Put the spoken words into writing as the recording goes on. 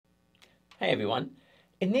Hey everyone,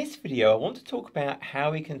 in this video I want to talk about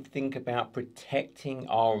how we can think about protecting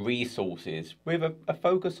our resources with a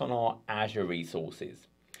focus on our Azure resources.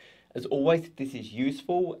 As always, if this is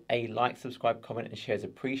useful, a like, subscribe, comment and share is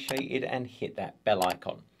appreciated, and hit that bell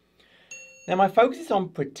icon. Now my focus is on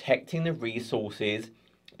protecting the resources,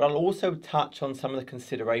 but I'll also touch on some of the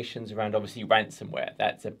considerations around obviously ransomware.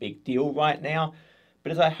 That's a big deal right now.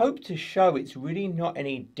 But as I hope to show, it's really not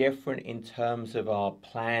any different in terms of our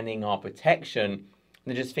planning, our protection,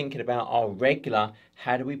 than just thinking about our regular,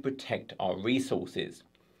 how do we protect our resources?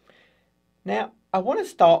 Now, I want to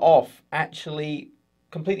start off actually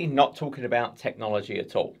completely not talking about technology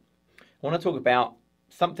at all. I want to talk about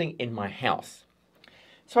something in my house.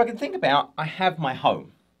 So I can think about, I have my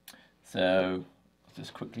home. So let's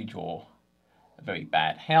just quickly draw a very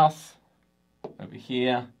bad house over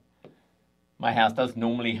here. My house does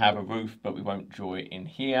normally have a roof, but we won't draw it in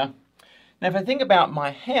here. Now, if I think about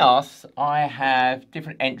my house, I have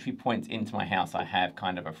different entry points into my house. I have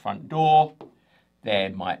kind of a front door.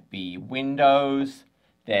 There might be windows.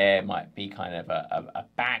 There might be kind of a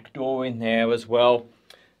back door in there as well.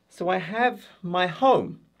 So I have my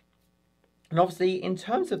home. And obviously, in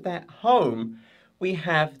terms of that home, we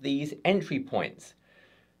have these entry points.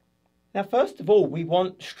 Now, first of all, we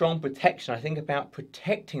want strong protection. I think about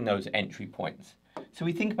protecting those entry points. So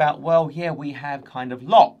we think about, well, yeah, we have kind of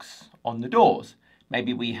locks on the doors.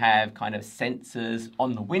 Maybe we have kind of sensors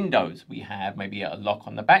on the windows. We have maybe a lock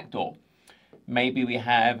on the back door. Maybe we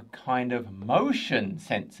have kind of motion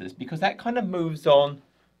sensors, because that kind of moves on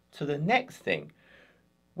to the next thing.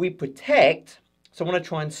 We protect, so I want to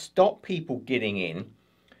try and stop people getting in,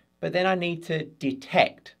 but then I need to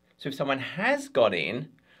detect. So if someone has got in,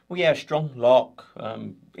 well, yeah, a strong lock,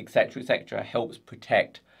 etc., helps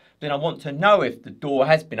protect. Then I want to know if the door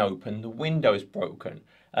has been opened, the window's broken,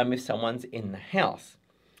 if someone's in the house.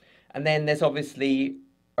 And then there's obviously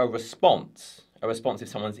a response if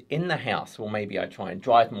someone's in the house. Well, maybe I try and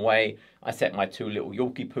drive them away. I set my two little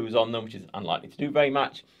Yorkie poos on them, which is unlikely to do very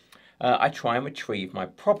much. I try and retrieve my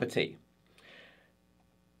property.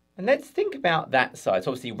 And let's think about that side.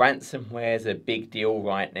 So obviously ransomware is a big deal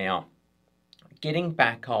right now. Getting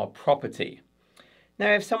back our property.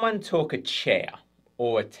 Now, if someone took a chair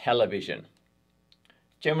or a television,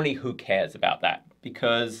 generally who cares about that?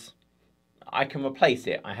 Because I can replace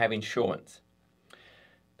it, I have insurance.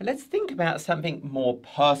 But let's think about something more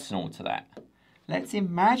personal to that. Let's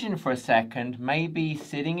imagine for a second, maybe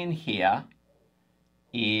sitting in here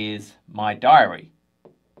is my diary.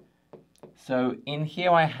 So in here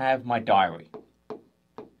I have my diary.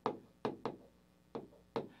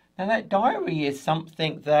 Now that diary is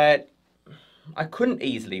something that I couldn't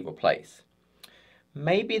easily replace.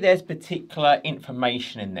 Maybe there's particular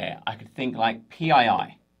information in there. I could think like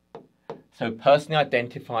PII, so personally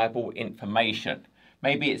identifiable information.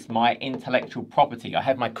 Maybe it's my intellectual property. I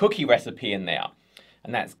have my cookie recipe in there,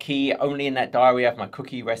 and that's key. Only in that diary I have my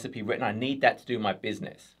cookie recipe written. I need that to do my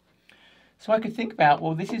business. So I could think about,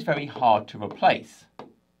 well, this is very hard to replace.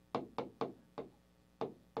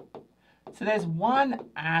 So there's one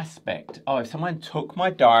aspect. Oh, if someone took my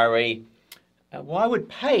diary, well, I would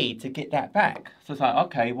pay to get that back. So it's like,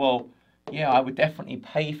 okay, well, yeah, I would definitely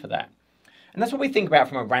pay for that. And that's what we think about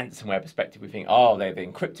from a ransomware perspective. We think, oh, they've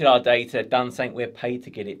encrypted our data, done something, we're paid to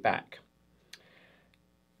get it back.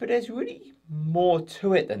 But there's really more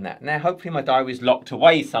to it than that. Now, hopefully my diary is locked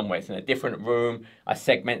away somewhere. It's in a different room. I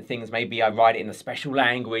segment things. Maybe I write it in a special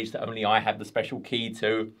language that only I have the special key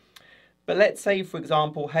to. But let's say, for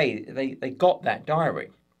example, hey, they got that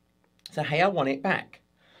diary. So, hey, I want it back.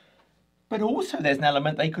 But also there's an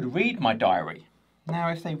element they could read my diary. Now,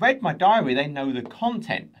 if they read my diary, they know the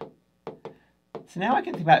content. So now I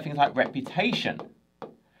can think about things like reputation,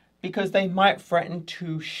 because they might threaten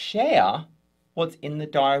to share what's in the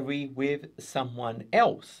diary with someone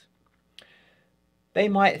else. They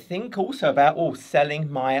might think also about, oh,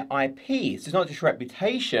 selling my IP. So it's not just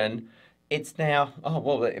reputation, it's now, oh,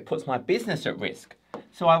 well, it puts my business at risk.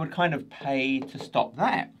 So I would kind of pay to stop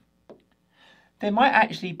that. There might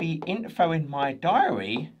actually be info in my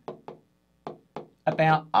diary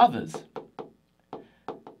about others.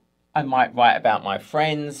 I might write about my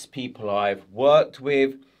friends, people I've worked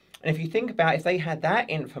with. And if you think about, if they had that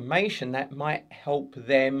information, that might help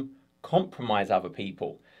them compromise other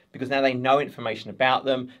people, because now they know information about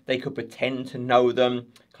them. They could pretend to know them,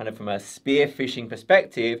 kind of from a spear phishing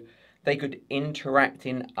perspective. They could interact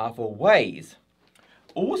in other ways.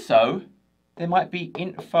 Also, there might be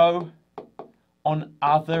info on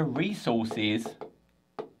other resources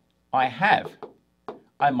I have.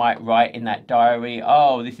 I might write in that diary,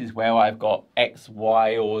 oh, this is where I've got X,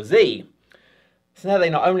 Y, or Z. So now they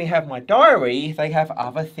not only have my diary, they have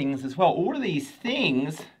other things as well. All of these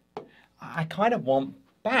things I kind of want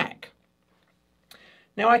back.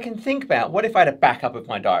 Now I can think about, what if I had a backup of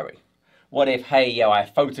my diary? What if, hey, yeah, I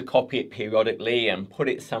photocopy it periodically and put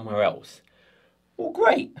it somewhere else? Well,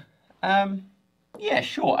 great. Yeah,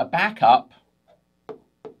 sure, a backup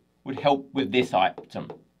would help with this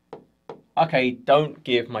item. Okay, don't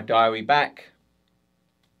give my diary back.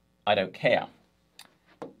 I don't care.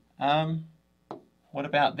 What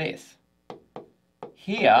about this?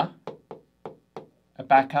 Here, a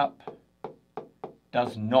backup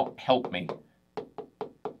does not help me.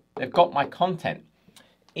 They've got my content.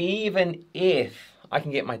 Even if I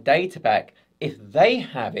can get my data back, if they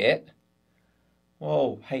have it,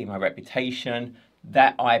 well, hey, my reputation,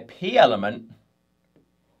 that IP element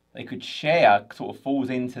they could share sort of falls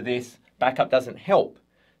into this. Backup doesn't help.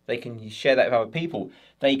 They can share that with other people.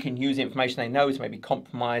 They can use information they know to maybe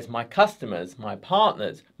compromise my customers, my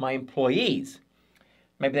partners, my employees.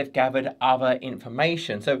 Maybe they've gathered other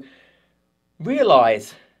information. So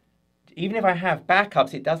realize, even if I have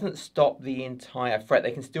backups, it doesn't stop the entire threat.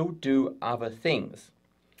 They can still do other things.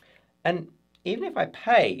 And even if I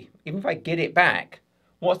pay, even if I get it back,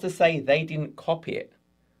 what's to say they didn't copy it?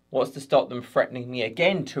 What's to stop them threatening me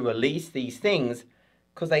again to release these things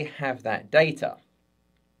because they have that data?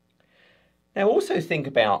 Now also think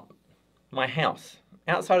about my house,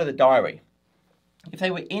 outside of the diary. If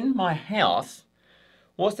they were in my house,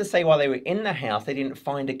 what's to say while they were in the house they didn't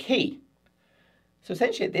find a key? So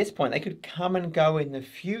essentially at this point they could come and go in the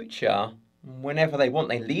future whenever they want.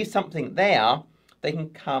 They leave something there, they can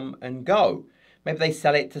come and go. Maybe they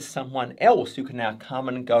sell it to someone else who can now come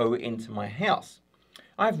and go into my house.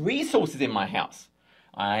 I have resources in my house.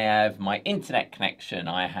 I have my internet connection,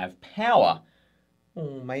 I have power.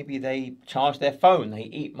 Or maybe they charge their phone, they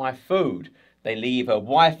eat my food, they leave a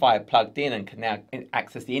Wi-Fi plugged in and can now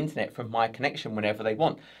access the internet from my connection whenever they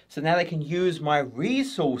want. So now they can use my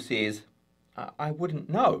resources I wouldn't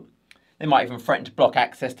know. They might even threaten to block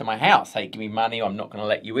access to my house. Hey, give me money or I'm not going to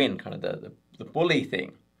let you in, kind of the bully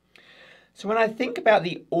thing. So when I think about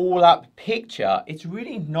the all-up picture, it's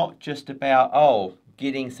really not just about, oh,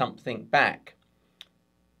 getting something back.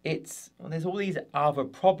 There's all these other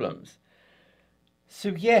problems. So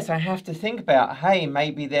yes, I have to think about, hey,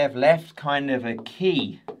 maybe they've left kind of a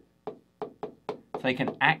key so they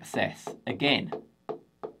can access again.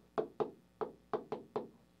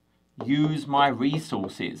 Use my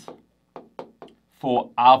resources for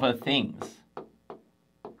other things.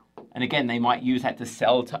 And again, they might use that to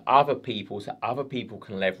sell to other people so other people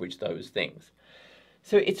can leverage those things.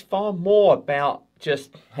 So it's far more about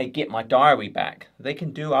just, hey, get my diary back. They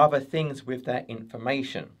can do other things with that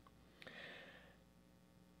information.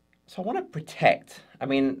 So I want to protect. I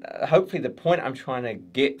mean, hopefully the point I'm trying to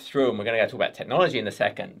get through, and we're going to go talk about technology in a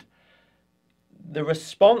second, the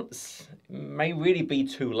response may really be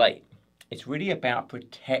too late. It's really about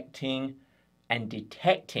protecting and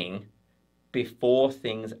detecting before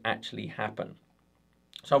things actually happen.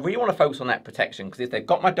 So I really want to focus on that protection, because if they've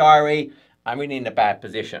got my diary, I'm really in a bad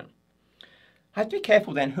position. I have to be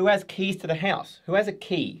careful then, who has keys to the house? Who has a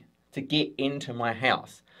key to get into my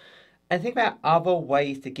house? And think about other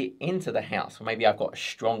ways to get into the house. Or maybe I've got a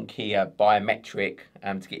strong key, a biometric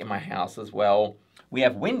to get in my house as well. We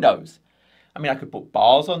have windows. I mean, I could put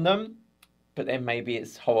bars on them, but then maybe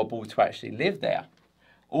it's horrible to actually live there.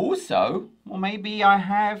 Also, well, maybe I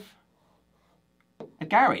have a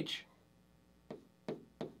garage.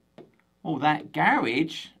 Well, that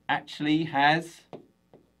garage actually has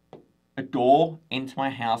a door into my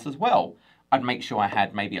house as well. I'd make sure I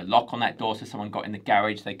had maybe a lock on that door so someone got in the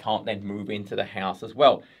garage, they can't then move into the house as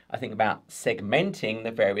well. I think about segmenting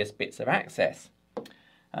the various bits of access.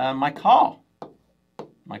 My car.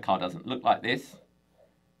 My car doesn't look like this,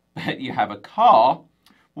 but you have a car.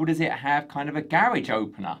 Well, does it have kind of a garage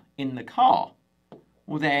opener in the car?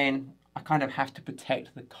 Well, then I kind of have to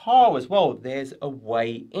protect the car as well. There's a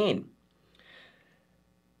way in.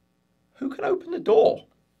 Who can open the door?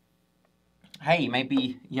 Hey,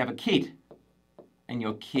 maybe you have a kid. And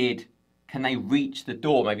your kid, can they reach the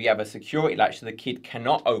door? Maybe you have a security latch so the kid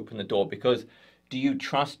cannot open the door, because do you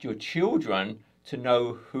trust your children to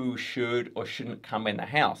know who should or shouldn't come in the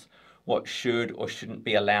house? What should or shouldn't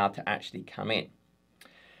be allowed to actually come in?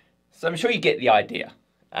 So I'm sure you get the idea.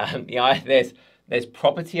 There's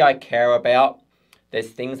property I care about. There's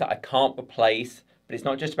things that I can't replace, but it's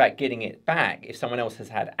not just about getting it back. If someone else has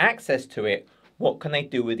had access to it, what can they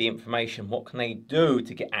do with the information? What can they do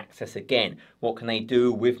to get access again? What can they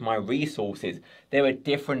do with my resources? There are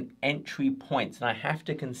different entry points, and I have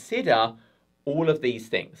to consider all of these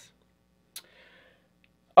things.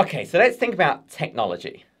 Okay, so let's think about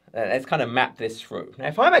technology. Let's kind of map this through. Now,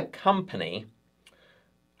 if I'm a company,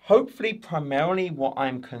 hopefully primarily what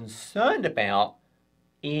I'm concerned about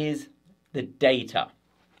is the data.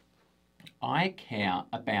 I care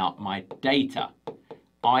about my data,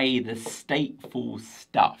 i.e. the stateful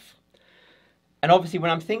stuff. And obviously when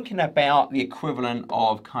I'm thinking about the equivalent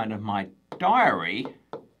of kind of my diary,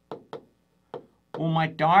 well, my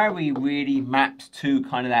diary really maps to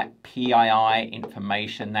kind of that PII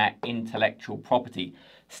information, that intellectual property,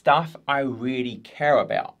 stuff I really care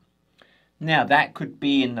about. Now that could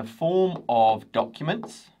be in the form of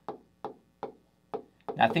documents.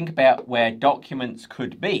 Now think about where documents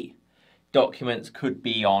could be. Documents could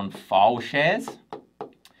be on file shares.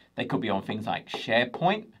 They could be on things like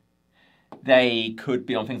SharePoint. They could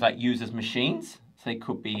be on things like users' machines. So they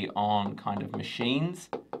could be on kind of machines.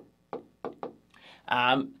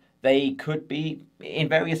 They could be in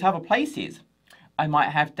various other places. I might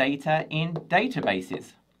have data in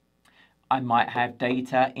databases. I might have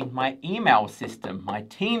data in my email system, my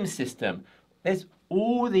Teams system. There's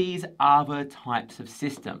all these other types of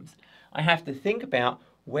systems. I have to think about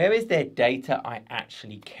where is there data I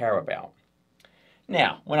actually care about.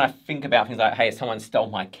 Now, when I think about things like, hey, someone stole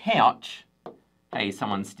my couch, hey,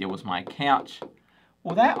 someone steals my couch,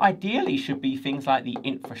 well, that ideally should be things like the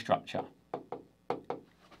infrastructure.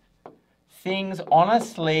 Things,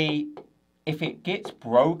 honestly, if it gets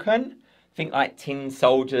broken, think like tin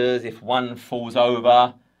soldiers, if one falls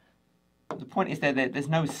over. The point is there's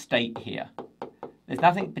no state here. There's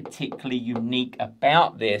nothing particularly unique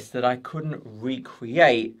about this that I couldn't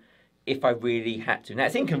recreate if I really had to. Now,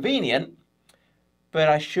 it's inconvenient, but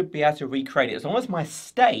I should be able to recreate it. As long as my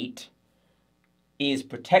state is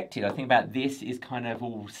protected, I think about this is kind of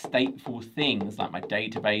all stateful things like my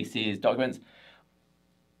databases, documents.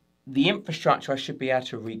 The infrastructure I should be able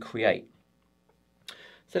to recreate.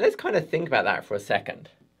 So let's kind of think about that for a second.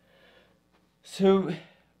 So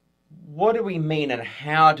what do we mean and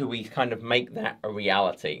how do we kind of make that a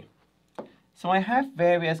reality? So I have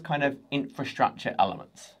various kind of infrastructure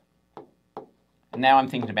elements. And now I'm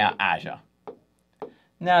thinking about Azure.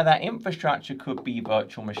 Now that infrastructure could be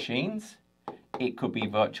virtual machines. It could be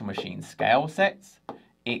virtual machine scale sets.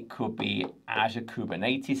 It could be Azure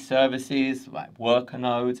Kubernetes services like worker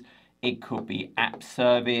nodes. It could be app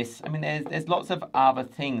service. I mean, there's lots of other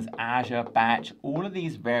things, Azure, Batch, all of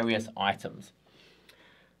these various items.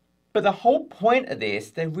 But the whole point of this,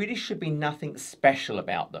 there really should be nothing special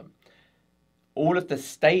about them. All of the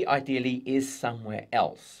state ideally is somewhere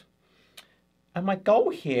else. And my goal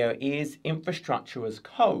here is infrastructure as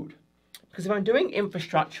code. Because if I'm doing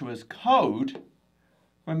infrastructure as code,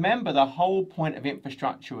 remember the whole point of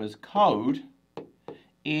infrastructure as code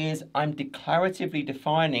is I'm declaratively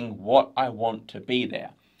defining what I want to be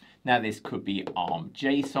there. Now this could be ARM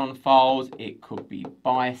JSON files, it could be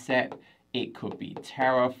Bicep, it could be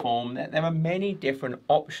Terraform. There are many different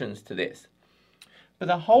options to this. But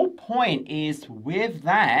the whole point is with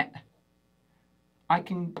that, I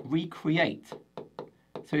can recreate.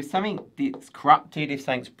 So if something is corrupted, if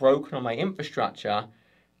something's broken on my infrastructure,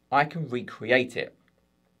 I can recreate it.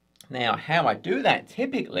 Now how I do that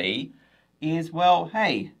typically is, well,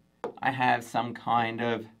 hey, I have some kind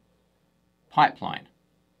of pipeline.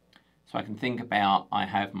 So I can think about, I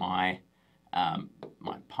have my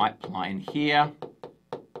pipeline here.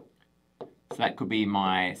 So that could be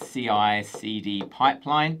my CI/CD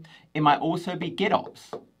pipeline. It might also be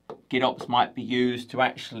GitOps. GitOps might be used to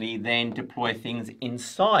actually then deploy things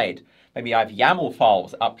inside. Maybe I have YAML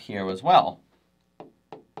files up here as well.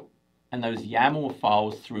 And those YAML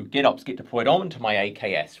files through GitOps get deployed onto my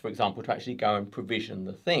AKS, for example, to actually go and provision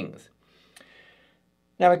the things.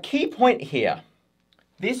 Now, a key point here,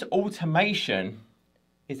 this automation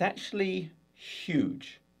is actually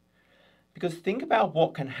huge. Because think about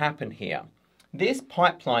what can happen here. This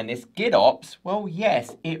pipeline, this GitOps, well,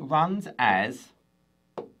 yes, it runs as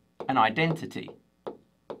an identity.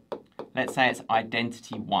 Let's say it's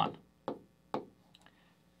identity 1.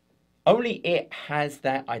 Only it has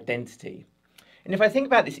that identity. And if I think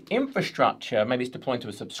about this infrastructure, maybe it's deploying to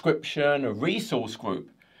a subscription, a resource group,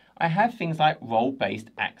 I have things like role-based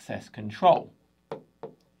access control.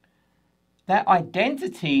 That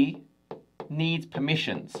identity needs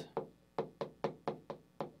permissions.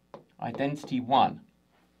 Identity 1.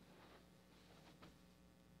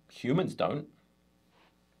 Humans don't.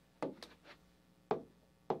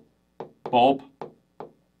 Bob,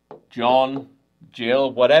 John,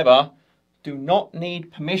 Jill, whatever, do not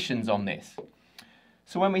need permissions on this.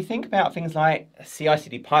 So when we think about things like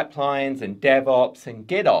CI/CD pipelines and DevOps and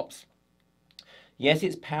GitOps, yes,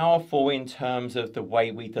 it's powerful in terms of the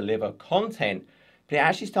way we deliver content, but it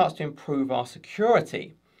actually starts to improve our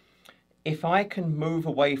security. If I can move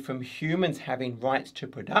away from humans having rights to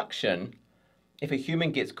production, if a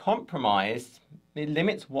human gets compromised, it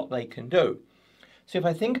limits what they can do. So if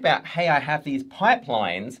I think about, hey, I have these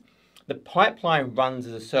pipelines, the pipeline runs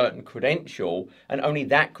as a certain credential, and only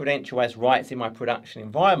that credential has rights in my production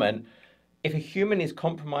environment. If a human is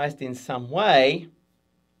compromised in some way,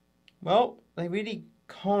 well, they really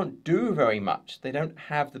can't do very much. They don't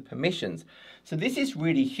have the permissions. So this is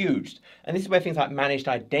really huge. And this is where things like managed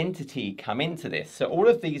identity come into this. So all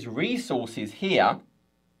of these resources here,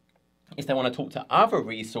 if they want to talk to other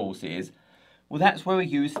resources, well, that's where we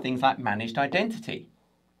use things like managed identity.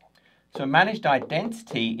 So managed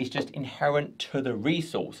identity is just inherent to the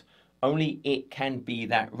resource. Only it can be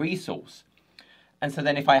that resource. And so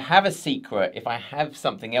then if I have a secret, if I have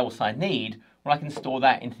something else I need, well, I can store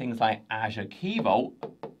that in things like Azure Key Vault.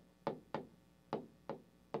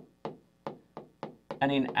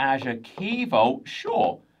 And in Azure Key Vault,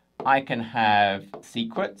 sure, I can have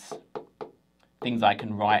secrets, things I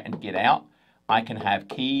can write and get out. I can have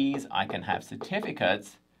keys, I can have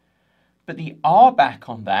certificates. But the RBAC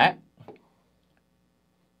on that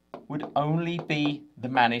would only be the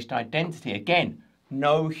managed identity. Again,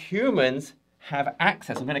 no humans have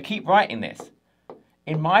access. I'm going to keep writing this.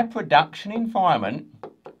 In my production environment,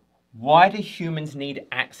 why do humans need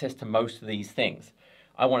access to most of these things?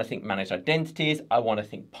 I want to think managed identities. I want to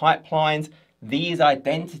think pipelines. These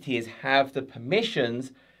identities have the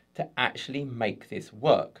permissions to actually make this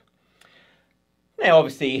work. Now,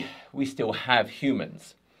 obviously, we still have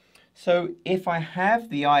humans. So if I have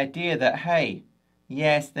the idea that, hey,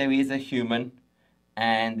 yes, there is a human,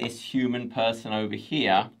 and this human person over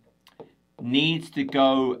here needs to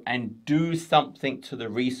go and do something to the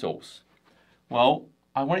resource. Well,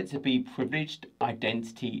 I want it to be privileged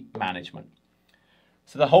identity management.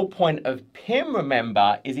 So the whole point of PIM,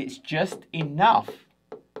 remember, is it's just enough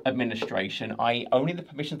administration, i.e. only the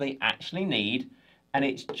permissions they actually need, and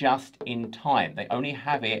it's just in time. They only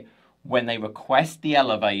have it when they request the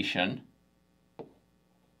elevation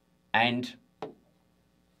and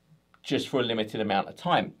just for a limited amount of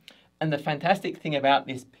time. And the fantastic thing about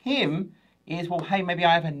this PIM is, well, hey, maybe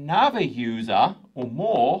I have another user or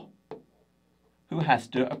more who has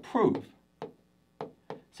to approve.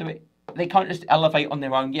 So they can't just elevate on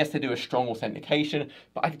their own. Yes, they do a strong authentication,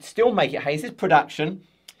 but I could still make it, hey, this is production.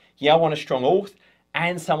 Yeah, I want a strong auth,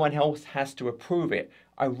 and someone else has to approve it.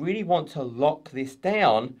 I really want to lock this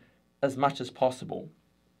down as much as possible.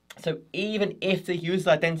 So even if the user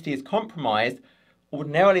identity is compromised,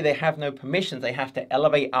 ordinarily they have no permissions. They have to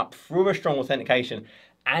elevate up through a strong authentication,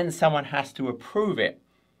 and someone has to approve it.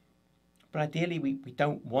 But ideally, we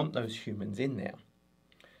don't want those humans in there.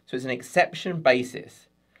 So it's an exception basis.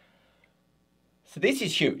 So this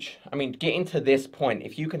is huge. I mean, getting to this point,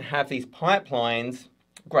 if you can have these pipelines,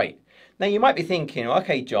 great. Now you might be thinking,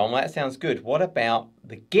 okay, John, well, that sounds good. What about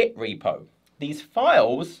the Git repo? These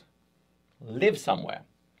files live somewhere.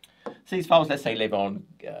 So these files, let's say, live on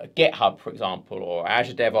GitHub, for example, or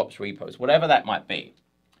Azure DevOps repos, whatever that might be.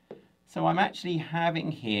 So I'm actually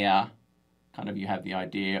having here, kind of, you have the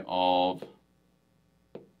idea of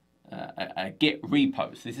a Git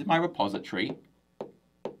repo. So this is my repository.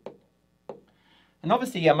 And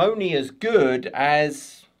obviously, I'm only as good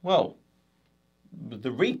as, well, the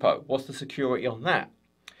repo. What's the security on that?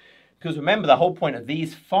 Because remember, the whole point of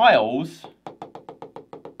these files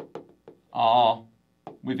are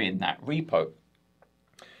within that repo.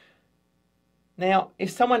 Now,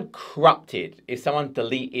 if someone corrupted, if someone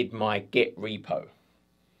deleted my Git repo,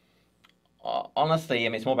 honestly, I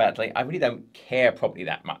mean, it's more about, like, I really don't care probably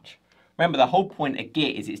that much. Remember, the whole point of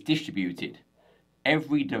Git is it's distributed.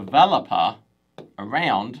 Every developer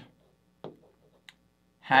around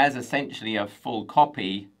has essentially a full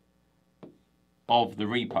copy of the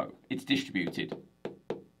repo. It's distributed.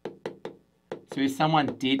 So if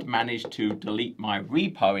someone did manage to delete my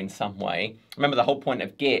repo in some way, remember the whole point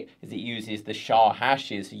of Git is it uses the SHA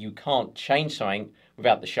hashes, so you can't change something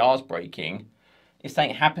without the SHAs breaking. If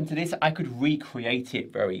something happened to this, I could recreate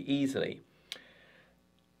it very easily.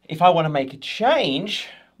 If I want to make a change,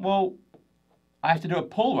 well, I have to do a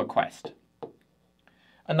pull request.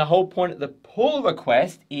 And the whole point of the pull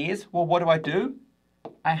request is, well, what do?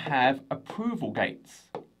 I have approval gates.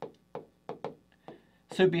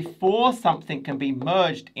 So before something can be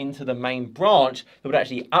merged into the main branch that would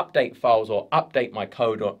actually update files or update my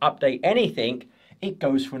code or update anything, it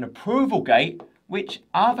goes through an approval gate which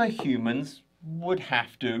other humans would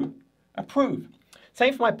have to approve.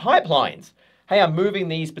 Same for my pipelines. Hey, I'm moving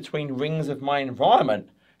these between rings of my environment.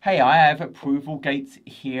 Hey, I have approval gates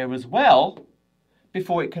here as well.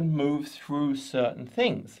 before it can move through certain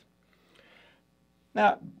things.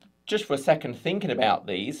 Now, just for a second thinking about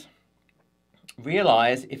these,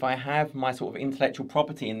 realize if I have my sort of intellectual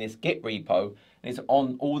property in this Git repo and it's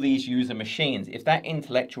on all these user machines, if that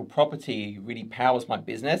intellectual property really powers my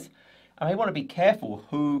business, I may want to be careful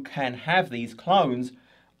who can have these clones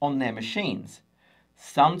on their machines.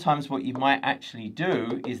 Sometimes what you might actually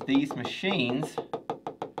do is these machines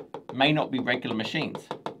may not be regular machines.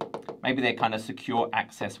 Maybe they're kind of secure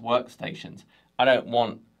access workstations. I don't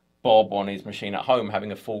want Bob on his machine at home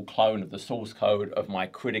having a full clone of the source code of my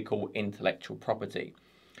critical intellectual property.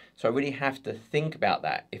 So I really have to think about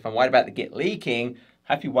that. If I'm worried about the Git leaking,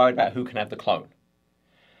 I have to be worried about who can have the clone.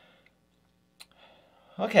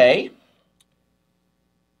 Okay.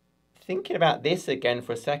 Thinking about this again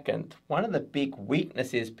for a second, one of the big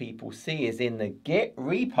weaknesses people see is in the Git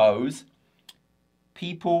repos,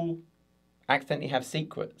 people accidentally have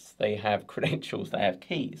secrets. They have credentials, they have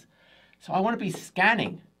keys. So I want to be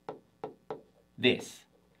scanning this.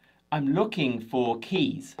 I'm looking for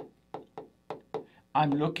keys.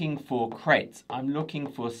 I'm looking for creds. I'm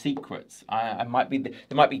looking for secrets. There might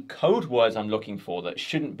be code words I'm looking for that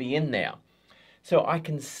shouldn't be in there. So I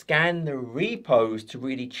can scan the repos to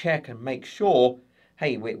really check and make sure,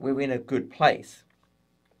 hey, we're in a good place.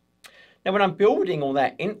 Now, when I'm building all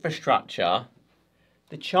that infrastructure,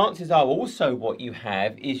 the chances are also what you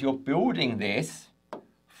have is you're building this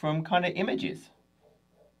from kind of images.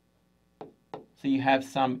 So you have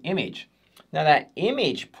some image. Now that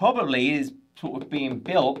image probably is sort of being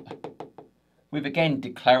built with, again,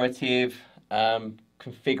 declarative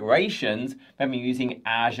configurations. Maybe using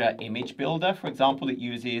Azure Image Builder, for example, that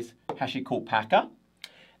uses HashiCorp Packer,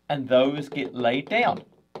 and those get laid down.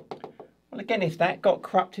 Well, again, if that got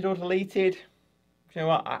corrupted or deleted, you know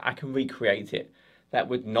what, I can recreate it. That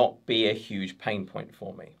would not be a huge pain point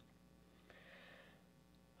for me.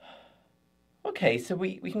 Okay, so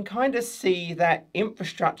we can kind of see that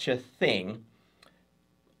infrastructure thing.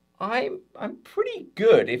 I'm pretty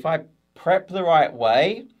good. If I prep the right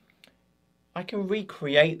way, I can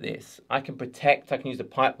recreate this. I can protect, I can use the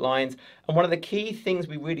pipelines. And one of the key things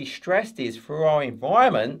we really stressed is for our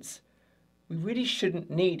environments, we really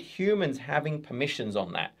shouldn't need humans having permissions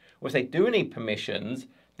on that. Or if they do need permissions,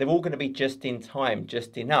 they're all going to be just in time,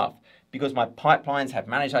 just enough. Because my pipelines have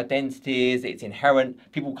managed identities, it's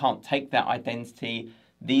inherent, people can't take that identity,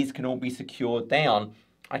 these can all be secured down.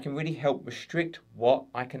 I can really help restrict what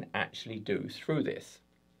I can actually do through this.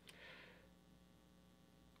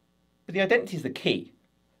 But the identity is the key.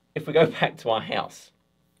 If we go back to our house,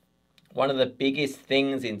 one of the biggest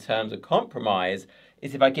things in terms of compromise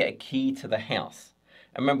is if I get a key to the house.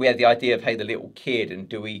 And remember we had the idea of, hey, the little kid, and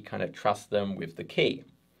do we kind of trust them with the key?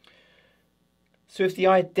 So if the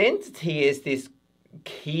identity is this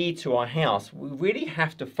key to our house, we really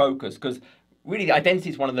have to focus, because really the identity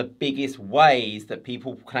is one of the biggest ways that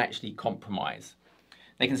people can actually compromise.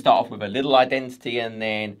 They can start off with a little identity and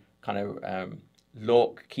then kind of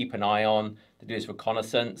look, keep an eye on, they do this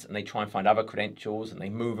reconnaissance, and they try and find other credentials and they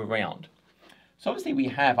move around. So obviously we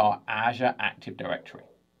have our Azure Active Directory.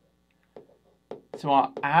 So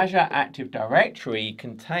our Azure Active Directory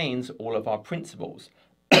contains all of our principles.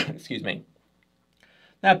 Excuse me.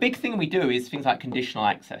 Now, a big thing we do is things like conditional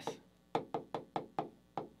access.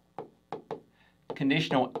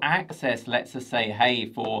 Conditional access lets us say, hey,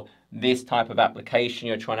 for this type of application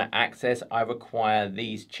you're trying to access, I require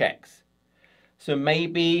these checks. So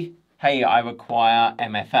maybe, hey, I require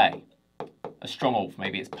MFA, a stronghold,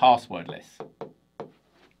 maybe it's passwordless.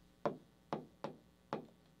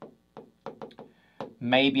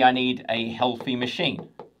 Maybe I need a healthy machine.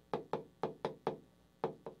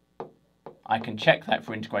 I can check that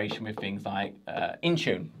for integration with things like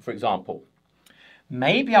Intune, for example.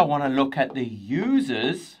 Maybe I want to look at the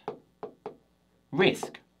user's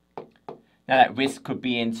risk. Now that risk could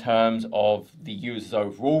be in terms of the user's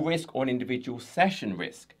overall risk or an individual session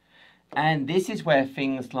risk. And this is where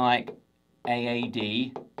things like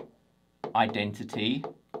AAD, identity,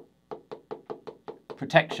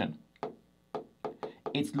 protection.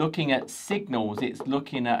 It's looking at signals, it's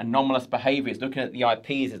looking at anomalous behavior, it's looking at the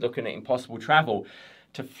IPs, it's looking at impossible travel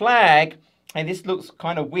to flag, hey, this looks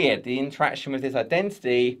kind of weird. The interaction with this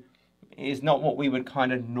identity is not what we would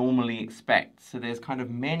kind of normally expect. So there's kind of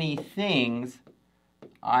many things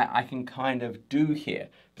I can kind of do here.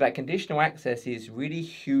 But that conditional access is really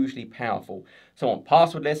hugely powerful. So I want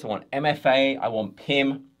passwordless, I want MFA, I want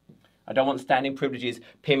PIM. I don't want standing privileges,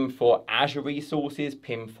 PIM for Azure resources,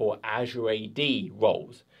 PIM for Azure AD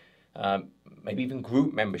roles, maybe even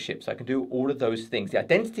group memberships. I can do all of those things. The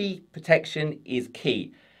identity protection is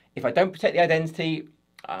key. If I don't protect the identity,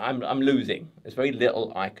 I'm losing. There's very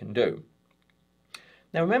little I can do.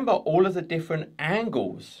 Now remember all of the different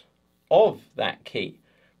angles of that key.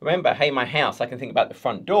 Remember, hey, my house, I can think about the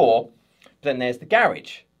front door, but then there's the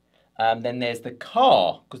garage. Then there's the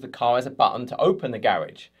car, because the car has a button to open the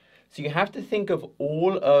garage. So you have to think of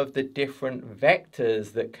all of the different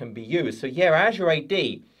vectors that can be used. So yeah, Azure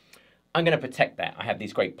AD, I'm going to protect that. I have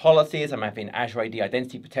these great policies. I'm having Azure AD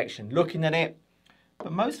Identity Protection looking at it.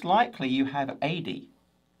 But most likely you have AD.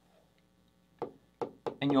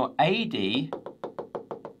 And your AD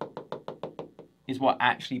is what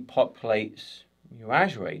actually populates your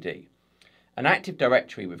Azure AD. An Active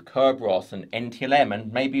Directory with Kerberos and NTLM,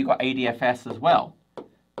 and maybe you've got ADFS as well.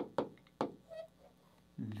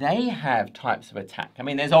 They have types of attack. I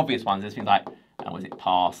mean, there's obvious ones. There's things like, was it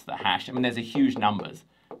pass the hash? I mean, there's a huge numbers.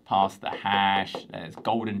 Pass the hash, there's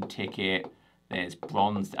golden ticket, there's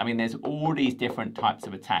bronze. I mean, there's all these different types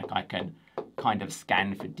of attack. I can kind of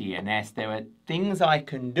scan for DNS. There are things I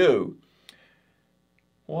can do.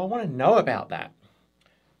 Well, I want to know about that.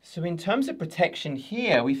 So in terms of protection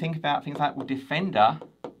here, we think about things like, well, Defender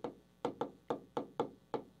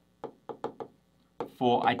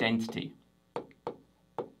for identity.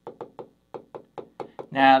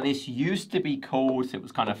 Now, this used to be called, so it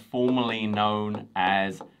was kind of formally known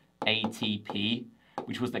as ATP,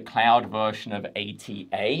 which was the cloud version of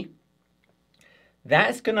ATA.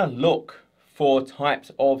 That's going to look for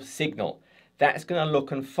types of signal. That's going to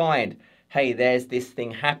look and find, hey, there's this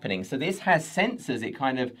thing happening. So this has sensors. It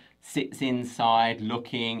kind of sits inside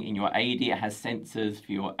looking in your AD. It has sensors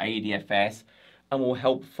for your ADFS and will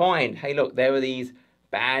help find, hey, look, there are these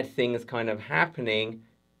bad things kind of happening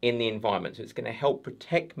in the environment. So it's going to help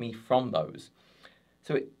protect me from those.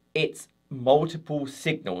 So it's multiple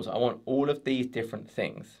signals. I want all of these different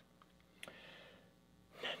things.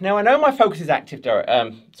 Now I know my focus is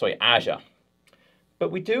Azure, but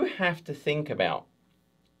we do have to think about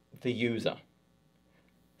the user.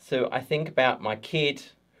 So I think about my kid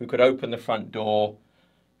who could open the front door,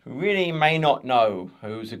 who really may not know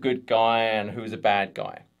who's a good guy and who's a bad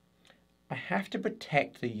guy. I have to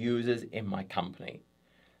protect the users in my company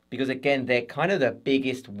because, again, they're kind of the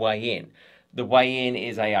biggest way in. The way in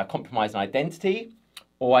is a compromised identity,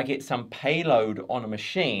 or I get some payload on a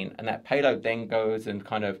machine, and that payload then goes and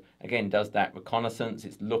kind of, again, does that reconnaissance.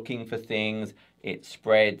 It's looking for things, it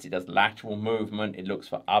spreads, it does lateral movement, it looks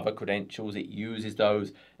for other credentials, it uses those,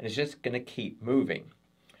 and it's just going to keep moving.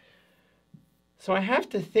 So I have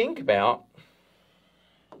to think about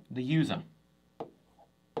the user.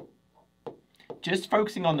 Just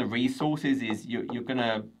focusing on the resources is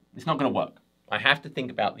it's not going to work. I have to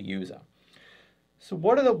think about the user. So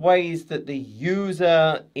what are the ways that the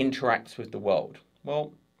user interacts with the world?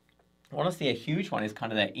 Well, honestly, a huge one is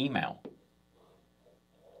kind of their email.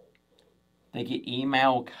 They get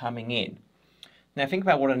email coming in. Now think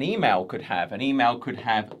about what an email could have. An email could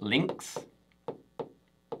have links.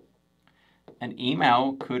 An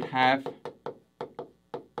email could have,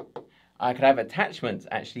 I could have attachments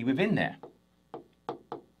actually within there.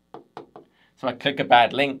 So I click a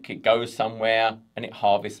bad link, it goes somewhere and it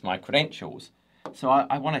harvests my credentials. So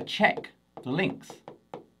I want to check the links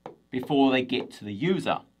before they get to the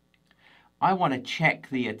user. I want to check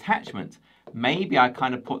the attachments. Maybe I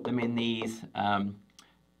kind of put them in these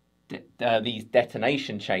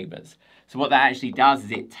detonation chambers. So what that actually does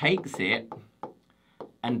is it takes it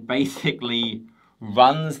and basically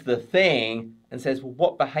runs the thing and says, well,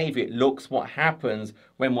 what behavior? It looks what happens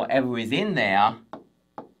when whatever is in there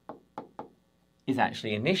is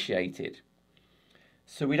actually initiated.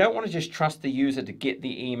 So we don't want to just trust the user to get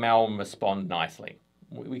the email and respond nicely.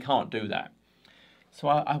 We can't do that. So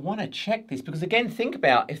I want to check this because, again, think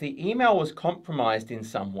about if the email was compromised in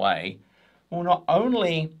some way, well, not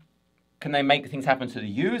only can they make things happen to the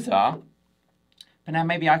user, but now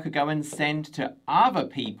maybe I could go and send to other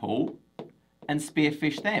people and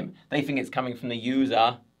spearfish them. They think it's coming from the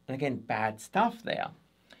user, and again, bad stuff there.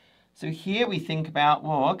 So here we think about,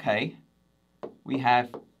 well, okay, we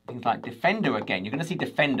have things like Defender again. You're going to see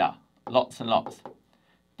Defender lots and lots.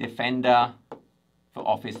 Defender for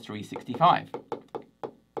Office 365.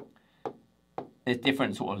 There's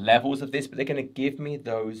different sort of levels of this, but they're going to give me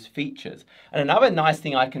those features. And another nice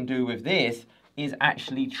thing I can do with this is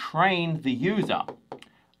actually train the user.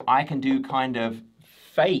 I can do kind of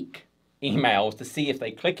fake emails to see if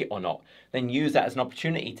they click it or not, then use that as an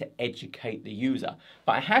opportunity to educate the user.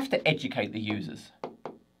 But I have to educate the users.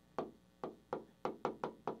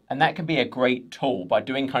 And that can be a great tool by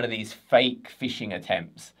doing kind of these fake phishing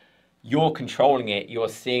attempts. You're controlling it, you're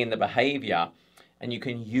seeing the behavior, and you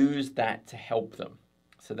can use that to help them.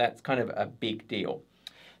 So that's kind of a big deal.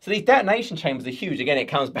 So these detonation chambers are huge. Again, it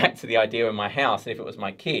comes back to the idea in my house, if it was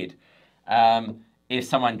my kid, if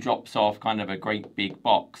someone drops off kind of a great big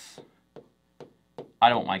box, I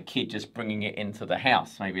don't want my kid just bringing it into the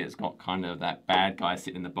house. Maybe it's got kind of that bad guy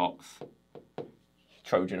sitting in the box,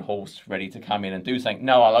 Trojan horse ready to come in and do something.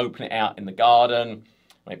 No, I'll open it out in the garden,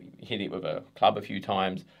 maybe hit it with a club a few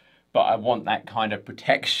times, but I want that kind of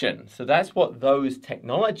protection. So that's what those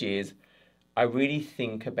technologies I really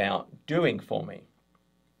think about doing for me.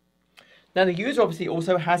 Now the user obviously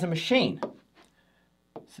also has a machine.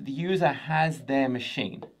 So the user has their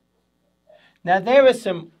machine. Now there are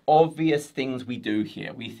some obvious things we do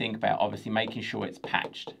here. We think about obviously making sure it's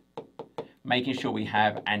patched, making sure we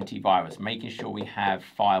have antivirus, making sure we have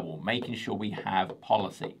firewall, making sure we have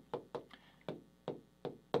policy,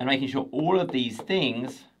 and making sure all of these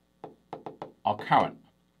things are current.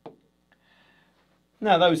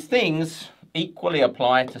 Now those things equally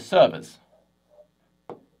apply to servers.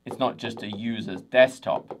 It's not just a user's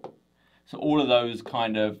desktop. So all of those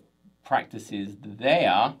kind of practices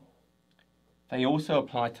there, they also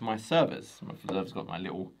apply to my servers. My server's got my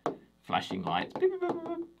little flashing lights, beep, beep, beep,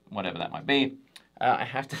 beep, whatever that might be. I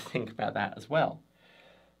have to think about that as well.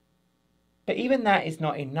 But even that is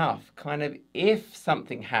not enough. Kind of if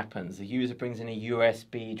something happens, the user brings in a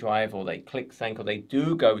USB drive or they click something or they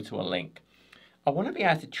do go to a link, I want to be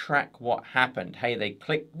able to track what happened. Hey, they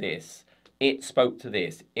clicked this, it spoke to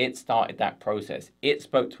this, it started that process, it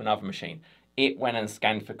spoke to another machine, it went and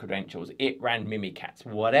scanned for credentials, it ran Mimikatz,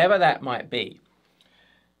 whatever that might be.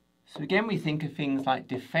 So again, we think of things like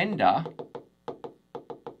Defender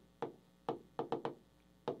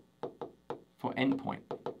for endpoint.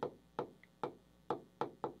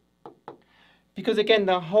 Because again,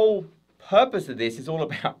 the whole purpose of this is all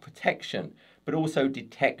about protection, but also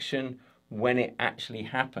detection when it actually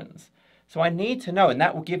happens. So I need to know, and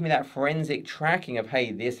that will give me that forensic tracking of,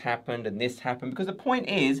 hey, this happened and this happened. Because the point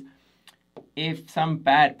is, if some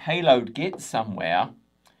bad payload gets somewhere,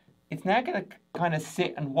 it's now going to kind of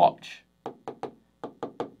sit and watch.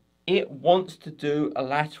 It wants to do a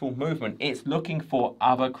lateral movement. It's looking for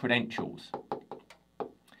other credentials.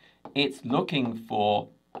 It's looking for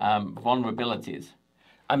vulnerabilities.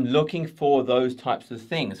 I'm looking for those types of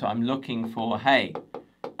things. So I'm looking for, hey,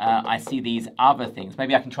 I see these other things.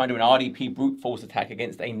 Maybe I can try and do an RDP brute force attack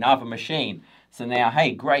against another machine. So now,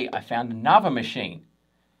 hey, great, I found another machine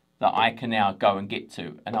that I can now go and get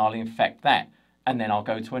to, and I'll infect that. And then I'll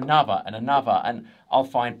go to another, and I'll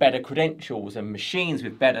find better credentials and machines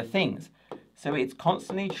with better things. So it's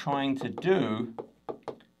constantly trying to do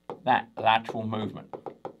that lateral movement.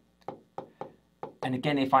 And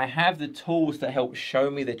again, if I have the tools that help show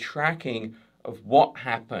me the tracking of what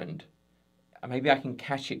happened, maybe I can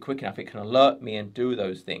catch it quick enough, it can alert me and do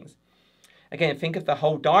those things. Again, think of the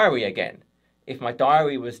whole diary again. If my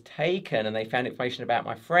diary was taken and they found information about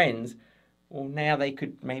my friends, well, now they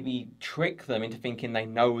could maybe trick them into thinking they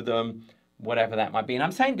know them, whatever that might be. And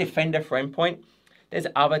I'm saying Defender for endpoint. There's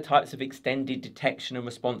other types of extended detection and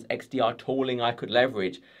response XDR tooling I could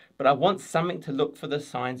leverage, but I want something to look for the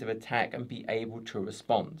signs of attack and be able to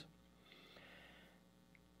respond.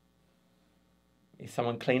 Is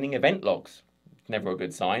someone cleaning event logs? Never a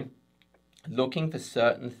good sign. Looking for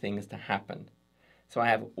certain things to happen. So I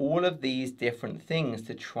have all of these different things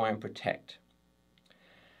to try and protect.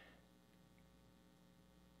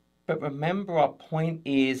 But remember, our point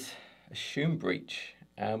is assume breach.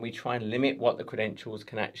 And we try and limit what the credentials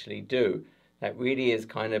can actually do. That really is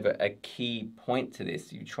kind of a key point to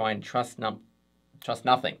this. You try and trust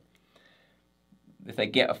nothing. If they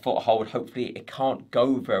get a foothold, hopefully it can't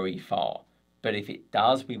go very far. But if it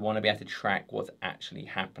does, we want to be able to track what's actually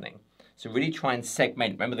happening. So really try and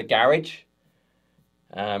segment. Remember the garage?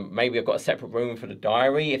 Maybe I've got a separate room for the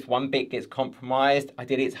diary. If one bit gets compromised,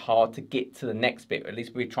 it's hard to get to the next bit. At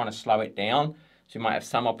least we're trying to slow it down. So you might have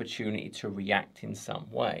some opportunity to react in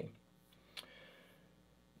some way.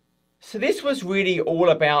 So this was really all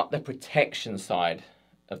about the protection side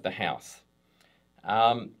of the house.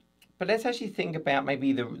 But let's actually think about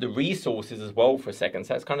maybe the resources as well for a second.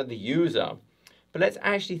 So that's kind of the user. But let's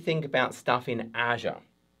actually think about stuff in Azure.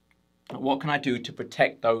 What can I do to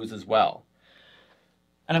protect those as well?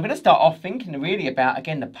 And I'm going to start off thinking really about,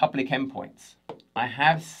 again, the public endpoints. I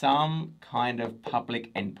have some kind of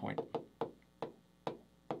public endpoint.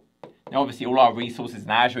 Now, obviously, all our resources in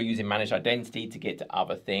Azure are using managed identity to get to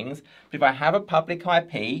other things. But if I have a public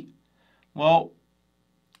IP, well,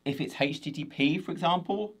 if it's HTTP, for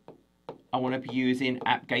example, I want to be using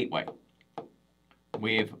App Gateway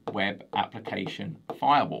with Web Application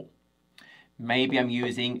Firewall. Maybe I'm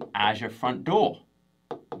using Azure Front Door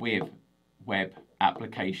with Web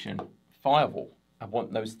Application Firewall. I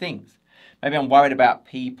want those things. Maybe I'm worried about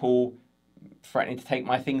people threatening to take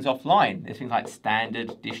my things offline. There's things like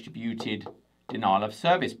standard distributed denial of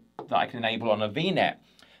service that I can enable on a VNet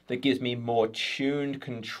that gives me more tuned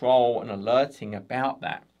control and alerting about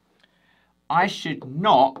that. I should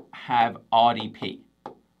not have RDP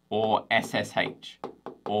or SSH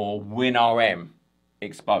or WinRM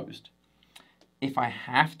exposed. If I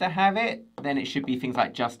have to have it, then it should be things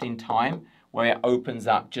like just in time, where it opens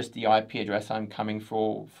up just the IP address I'm coming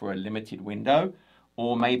for a limited window,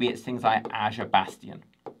 or maybe it's things like Azure Bastion.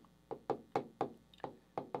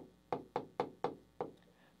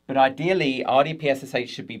 But ideally, RDP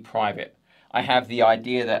SSH should be private. I have the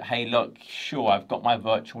idea that, hey, look, sure, I've got my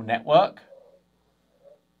virtual network,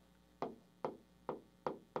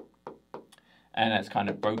 and it's kind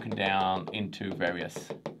of broken down into various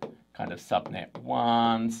kind of subnet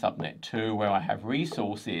 1, subnet 2, where I have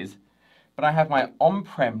resources, but I have my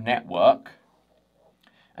on-prem network,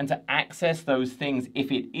 and to access those things,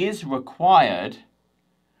 if it is required,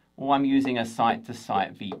 well, I'm using a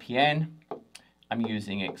site-to-site VPN, I'm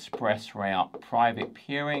using ExpressRoute private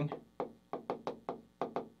peering,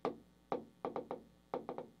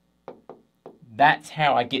 that's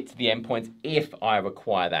how I get to the endpoints if I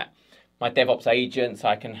require that. My DevOps agents,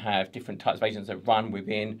 I can have different types of agents that run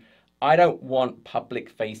within. I don't want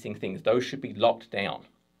public-facing things. Those should be locked down.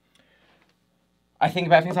 I think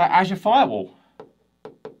about things like Azure Firewall.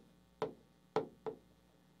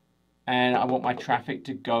 And I want my traffic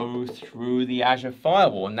to go through the Azure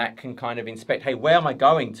Firewall, and that can kind of inspect, hey, where am I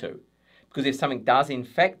going to? Because if something does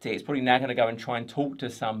infect it, it's probably now going to go and try and talk to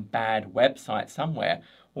some bad website somewhere.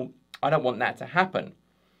 Well, I don't want that to happen.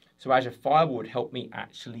 So Azure Firewall would help me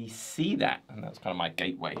actually see that, and that's kind of my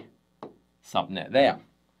gateway subnet there.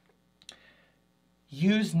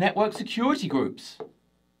 Use network security groups.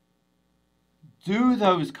 Do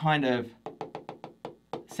those kind of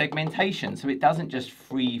segmentation so it doesn't just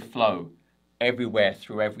free flow everywhere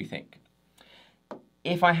through everything.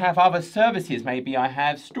 If I have other services, maybe I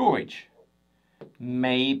have storage,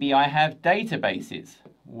 maybe I have databases,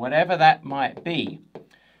 whatever that might be.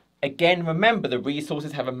 Again, remember the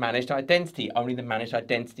resources have a managed identity. Only the managed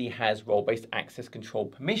identity has role-based access control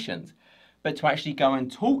permissions. But to actually go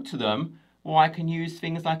and talk to them, well, I can use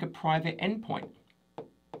things like a private endpoint.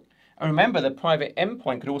 And remember, the private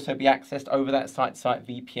endpoint could also be accessed over that site-to-site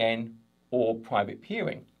VPN or private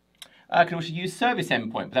peering. I can also use service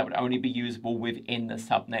endpoint, but that would only be usable within the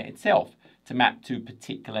subnet itself to map to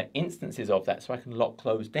particular instances of that, so I can lock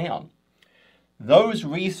those down. Those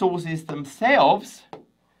resources themselves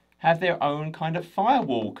have their own kind of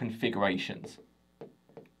firewall configurations.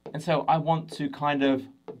 And so I want to kind of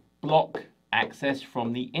block access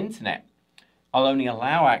from the internet. I'll only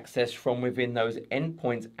allow access from within those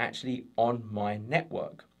endpoints actually on my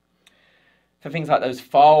network. For things like those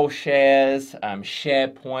file shares,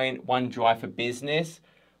 SharePoint, OneDrive for Business,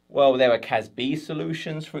 well, there are CASB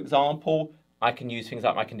solutions, for example. I can use things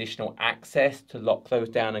like my conditional access to lock those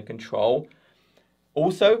down and control.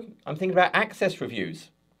 Also, I'm thinking about access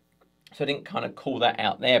reviews. So I didn't kind of call that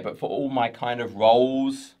out there, but for all my kind of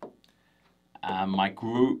roles, my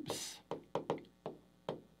groups,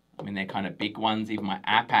 I mean, they're kind of big ones, even my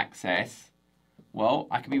app access, well,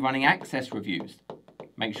 I can be running access reviews.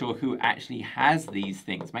 Make sure who actually has these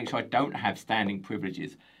things. Make sure I don't have standing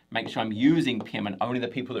privileges. Make sure I'm using PIM and only the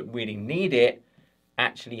people that really need it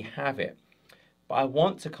actually have it. But I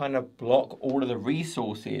want to kind of block all of the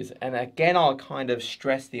resources. And again, I'll kind of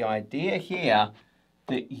stress the idea here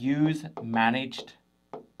that use managed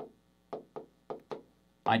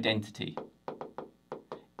identity.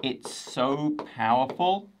 It's so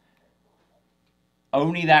powerful.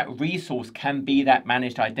 Only that resource can be that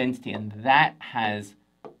managed identity, and that has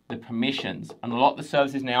the permissions. And a lot of the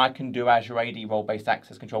services now, I can do Azure AD role-based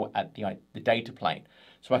access control at the data plane.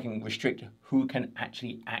 So I can restrict who can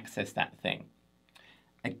actually access that thing.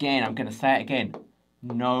 Again, I'm going to say it again,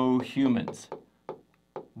 no humans.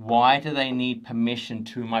 Why do they need permission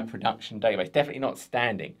to my production database? Definitely not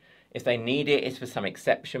standing. If they need it, it's for some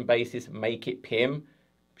exception basis, make it PIM,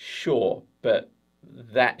 sure, but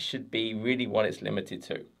that should be really what it's limited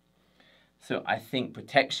to. So I think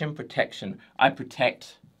protection. I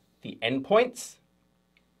protect the endpoints,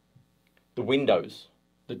 the windows,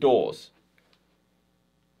 the doors.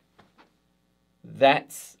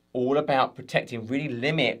 That's all about protecting, really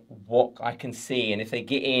limit what I can see. And if they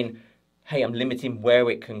get in, hey, I'm limiting where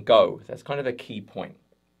it can go. That's kind of a key point.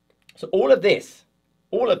 So all of this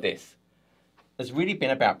has really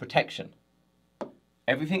been about protection.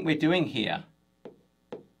 Everything we're doing here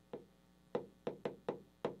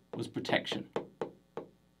was protection.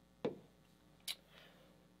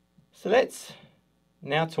 So let's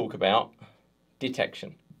now talk about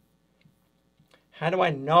detection. How do I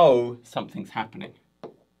know something's happening?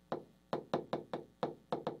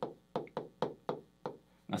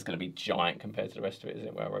 That's going to be giant compared to the rest of it, isn't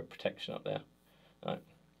it, where I wrote protection up there. Right.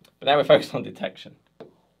 But now we're focused on detection.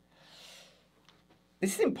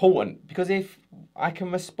 This is important because if I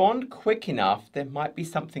can respond quick enough, there might be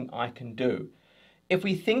something I can do. If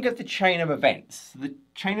we think of the chain of events, the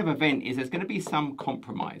chain of event is there's going to be some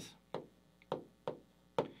compromise.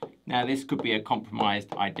 Now this could be a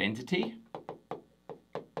compromised identity,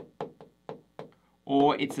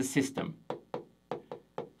 or it's a system.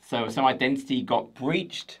 So some identity got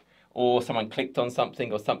breached, or someone clicked on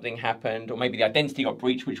something, or something happened, or maybe the identity got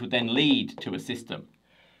breached, which would then lead to a system.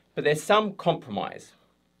 But there's some compromise.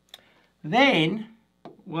 Then,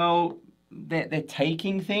 well, they're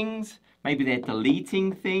taking things, maybe they're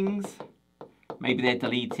deleting things, maybe they're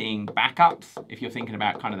deleting backups, if you're thinking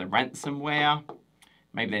about kind of the ransomware,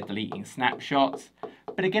 maybe they're deleting snapshots.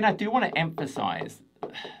 But again, I do want to emphasize,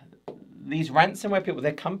 these ransomware people,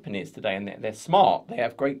 they're companies today, and they're smart, they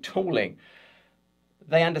have great tooling.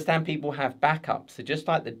 They understand people have backups. So just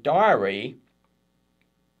like the diary,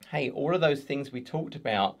 hey, all of those things we talked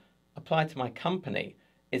about apply to my company.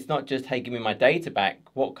 It's not just, hey, give me my data back.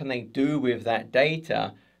 What can they do with that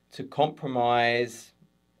data to compromise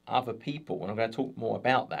other people? And I'm going to talk more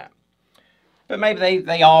about that. But maybe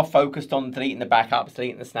they are focused on deleting the backups,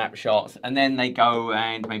 deleting the snapshots, and then they go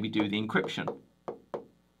and maybe do the encryption.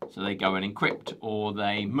 So they go and encrypt, or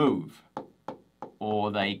they move,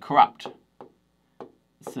 or they corrupt.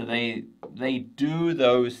 So they do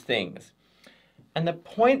those things. And the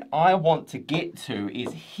point I want to get to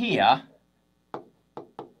is here,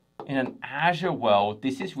 in an Azure world,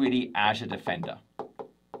 this is really Azure Defender.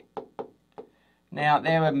 Now,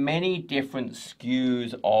 there are many different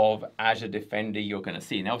SKUs of Azure Defender you're going to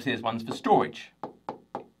see. Now, obviously, there's ones for storage.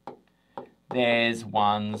 There's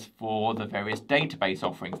ones for the various database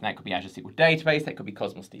offerings. And that could be Azure SQL Database, that could be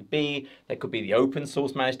Cosmos DB, that could be the open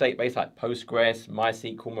source managed database like Postgres,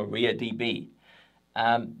 MySQL, MariaDB.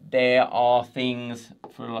 There are things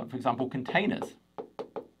for example, containers.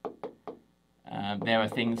 There are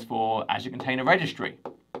things for Azure Container Registry.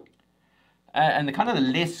 And the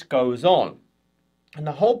list goes on. And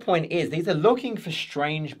the whole point is these are looking for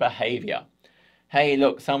strange behavior. Hey,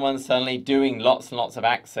 look, someone's suddenly doing lots and lots of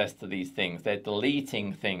access to these things. They're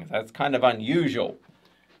deleting things. That's kind of unusual.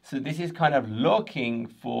 So this is kind of looking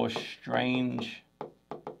for strange,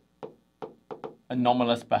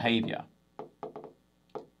 anomalous behavior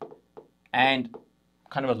and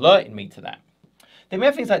kind of alerting me to that. Then we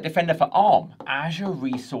have things like Defender for ARM, Azure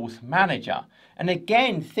Resource Manager. And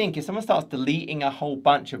again, think if someone starts deleting a whole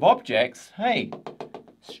bunch of objects, hey,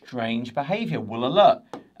 strange behavior will alert.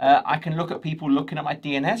 I can look at people looking at my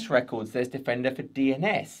DNS records. There's Defender for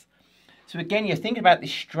DNS. So again, you're thinking about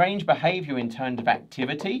this strange behavior in terms of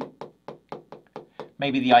activity,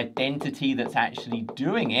 maybe the identity that's actually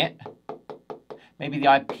doing it, maybe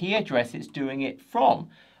the IP address it's doing it from.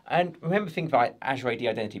 And remember, think about Azure AD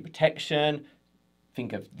Identity Protection,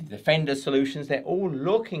 think of the Defender solutions. They're all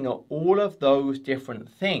looking at all of those different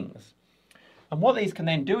things. And what these can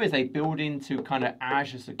then do is they build into kind of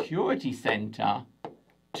Azure Security Center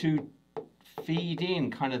to feed in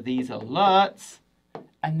kind of these alerts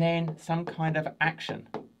and then some kind of action.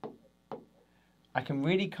 I can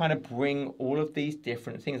really kind of bring all of these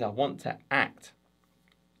different things I want to act.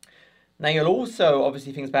 Now you'll also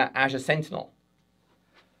obviously think about Azure Sentinel.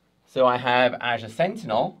 So I have Azure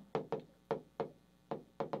Sentinel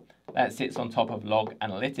that sits on top of Log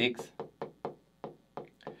Analytics.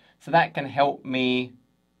 So that can help me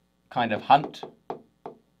kind of hunt.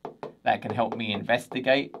 That can help me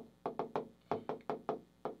investigate.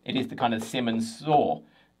 It is the kind of sim and saw.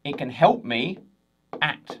 It can help me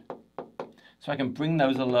act. So I can bring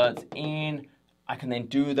those alerts in. I can then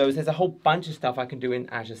do those. There's a whole bunch of stuff I can do in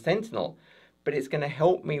Azure Sentinel, but it's going to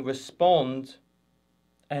help me respond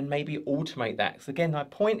and maybe automate that. So again, my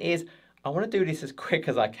point is I want to do this as quick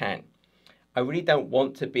as I can. I really don't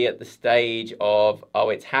want to be at the stage of, oh,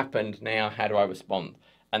 it's happened now, how do I respond?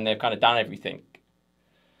 And they've kind of done everything.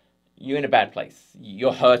 You're in a bad place.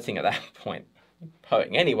 You're hurting at that point. You're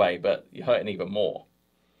hurting anyway, but you're hurting even more.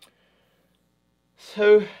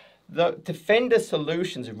 So the Defender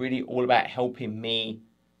solutions are really all about helping me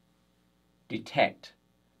detect,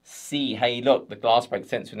 see, hey, look, the glass break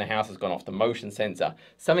sensor in the house has gone off, the motion sensor.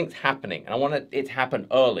 Something's happening, and I want it to happen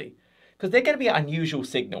early. Because they're going to be unusual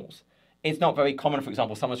signals. It's not very common, for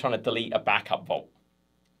example, someone's trying to delete a backup vault.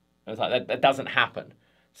 It's like that doesn't happen.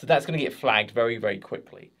 So that's going to get flagged very, very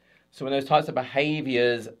quickly. So when those types of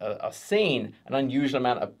behaviors are seen, an unusual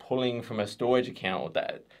amount of pulling from a storage account, or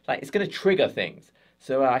that, like, it's going to trigger things.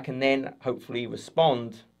 So I can then hopefully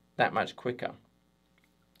respond that much quicker.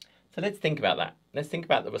 So let's think about that. Let's think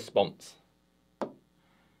about the response.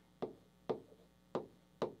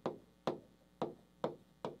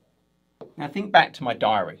 Now think back to my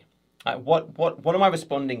diary. What am I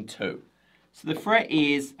responding to? So the threat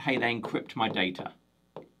is, hey, they encrypt my data.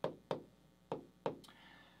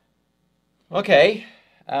 Okay,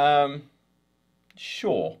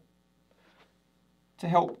 sure. To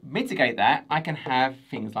help mitigate that, I can have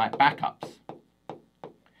things like backups.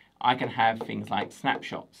 I can have things like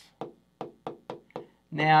snapshots.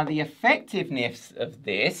 Now, the effectiveness of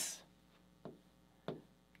this,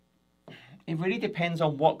 it really depends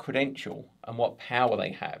on what credential and what power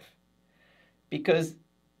they have. Because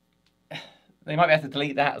they might be able to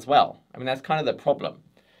delete that as well. I mean, that's kind of the problem.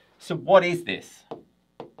 So what is this?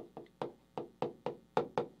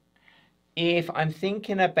 If I'm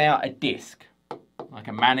thinking about a disk, like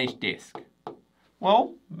a managed disk,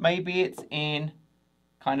 well, maybe it's in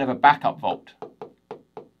kind of a backup vault.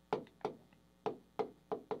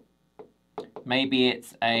 Maybe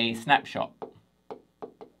it's a snapshot.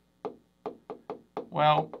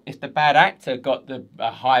 Well, if the bad actor got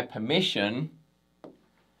a high permission,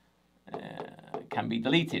 it can be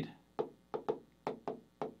deleted.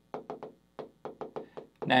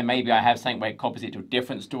 Now maybe I have something where it copies it to a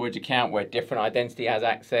different storage account where a different identity has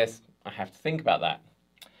access. I have to think about that.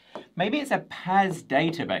 Maybe it's a PaaS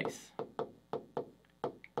database.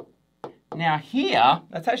 Now here,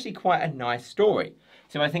 that's actually quite a nice story.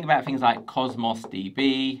 So I think about things like Cosmos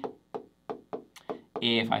DB,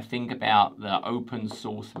 if I think about the open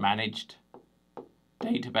source managed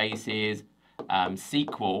databases,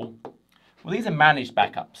 SQL, well, these are managed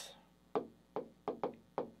backups.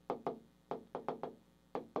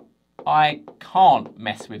 I can't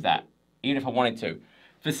mess with that, even if I wanted to.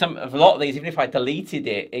 For a lot of these, even if I deleted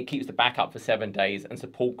it, it keeps the backup for 7 days and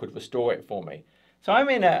support could restore it for me. So I'm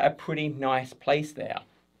in a pretty nice place there.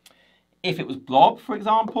 If it was Blob, for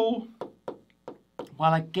example,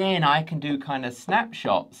 well, again, I can do kind of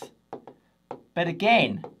snapshots, but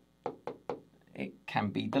again, it can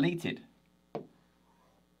be deleted.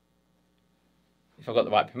 If I've got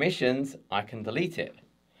the right permissions, I can delete it.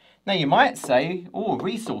 Now you might say, oh,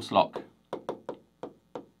 resource lock.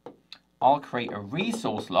 I'll create a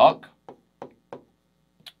resource lock.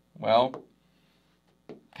 Well,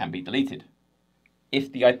 can be deleted.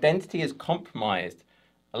 If the identity is compromised,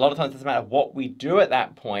 a lot of times it doesn't matter what we do at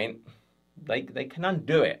that point, they can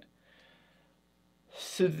undo it.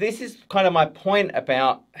 So this is kind of my point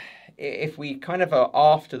about if we kind of are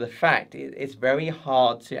after the fact, it's very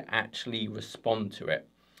hard to actually respond to it.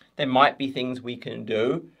 There might be things we can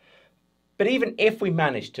do, but even if we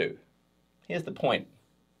manage to, here's the point.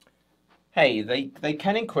 Hey, they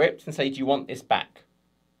can encrypt and say, do you want this back?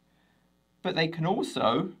 But they can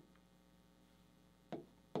also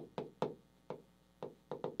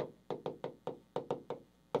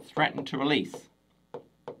threaten to release.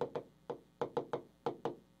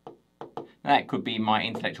 Now, that could be my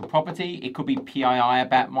intellectual property. It could be PII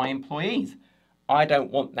about my employees. I don't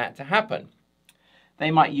want that to happen.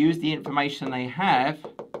 They might use the information they have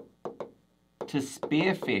to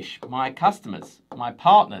spearfish my customers, my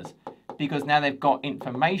partners, because now they've got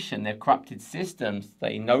information, they've corrupted systems,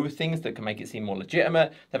 they know things that can make it seem more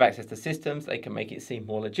legitimate, they have access to systems, they can make it seem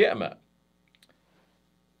more legitimate.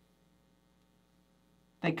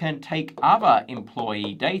 They can take other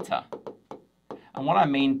employee data. And what I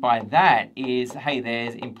mean by that is, hey,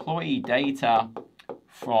 there's employee data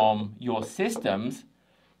from your systems,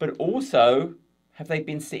 but also have they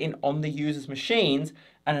been sitting on the user's machines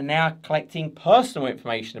and are now collecting personal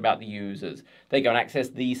information about the users. They go and access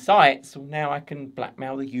these sites, so now I can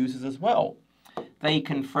blackmail the users as well. They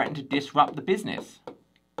can threaten to disrupt the business.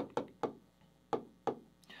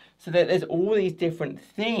 So that there's all these different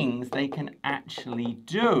things they can actually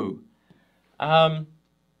do.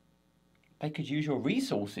 They could use your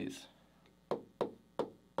resources.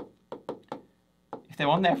 If they're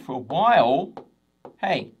on there for a while,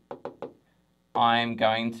 hey, I'm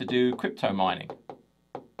going to do crypto mining.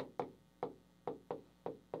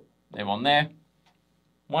 They're on there.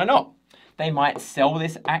 Why not? They might sell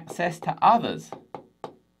this access to others.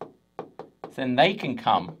 Then they can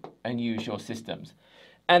come and use your systems.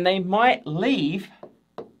 And they might leave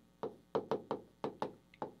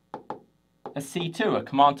a C2, a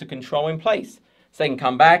command to control in place. So they can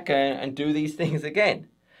come back and do these things again.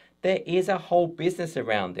 There is a whole business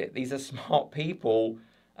around it. These are smart people.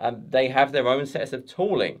 They have their own sets of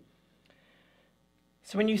tooling.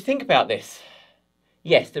 So when you think about this,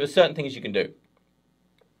 Yes, there are certain things you can do.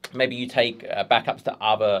 Maybe you take backups to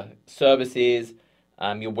other services.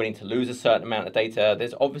 You're willing to lose a certain amount of data.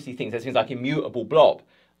 There's obviously there's things like immutable blob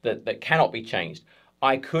that cannot be changed.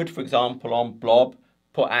 I could, for example, on blob,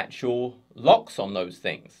 put actual locks on those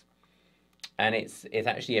things. And it's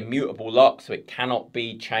actually a mutable lock, so it cannot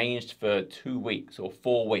be changed for 2 weeks or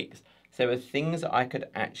 4 weeks. So there are things that I could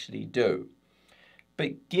actually do.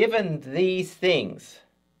 But given these things,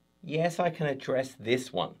 yes, I can address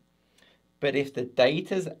this one. But if the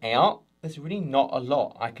data's out, there's really not a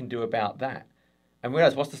lot I can do about that. And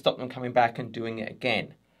realize what's to stop them coming back and doing it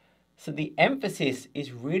again. So the emphasis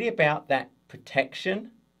is really about that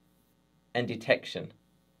protection and detection.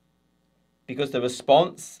 Because the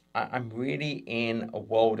response, I'm really in a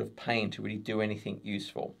world of pain to really do anything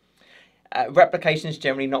useful. Replication is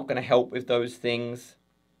generally not going to help with those things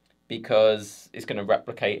because it's going to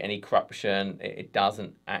replicate any corruption. It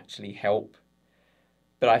doesn't actually help.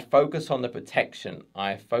 But I focus on the protection.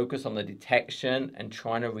 I focus on the detection and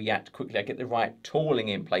trying to react quickly. I get the right tooling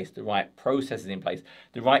in place, the right processes in place,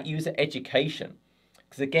 the right user education.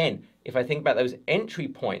 Because again, if I think about those entry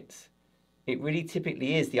points, it really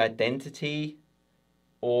typically is the identity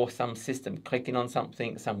or some system, clicking on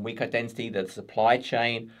something, some weak identity, the supply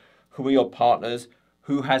chain, who are your partners,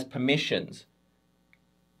 who has permissions.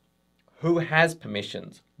 Who has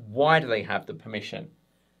permissions? Why do they have the permission?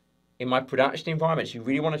 In my production environments, you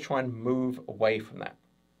really want to try and move away from that.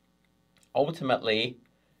 Ultimately,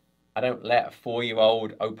 I don't let a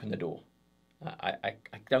 4-year-old open the door. I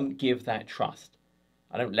don't give that trust.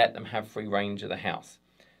 I don't let them have free range of the house.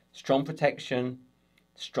 Strong protection,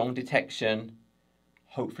 strong detection.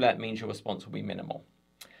 Hopefully that means your response will be minimal.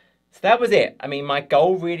 So that was it. I mean, my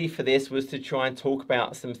goal really for this was to try and talk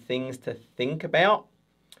about some things to think about.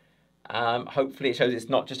 Hopefully it shows it's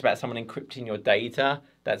not just about someone encrypting your data.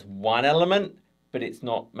 That's one element, but it's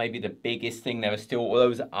not maybe the biggest thing. There are still all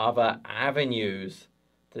those other avenues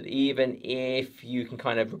that even if you can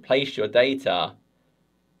kind of replace your data,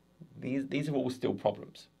 these are all still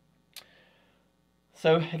problems.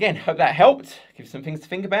 So again, hope that helped. Give some things to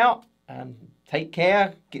think about. Take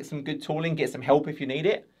care, get some good tooling, get some help if you need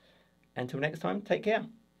it. Until next time, take care.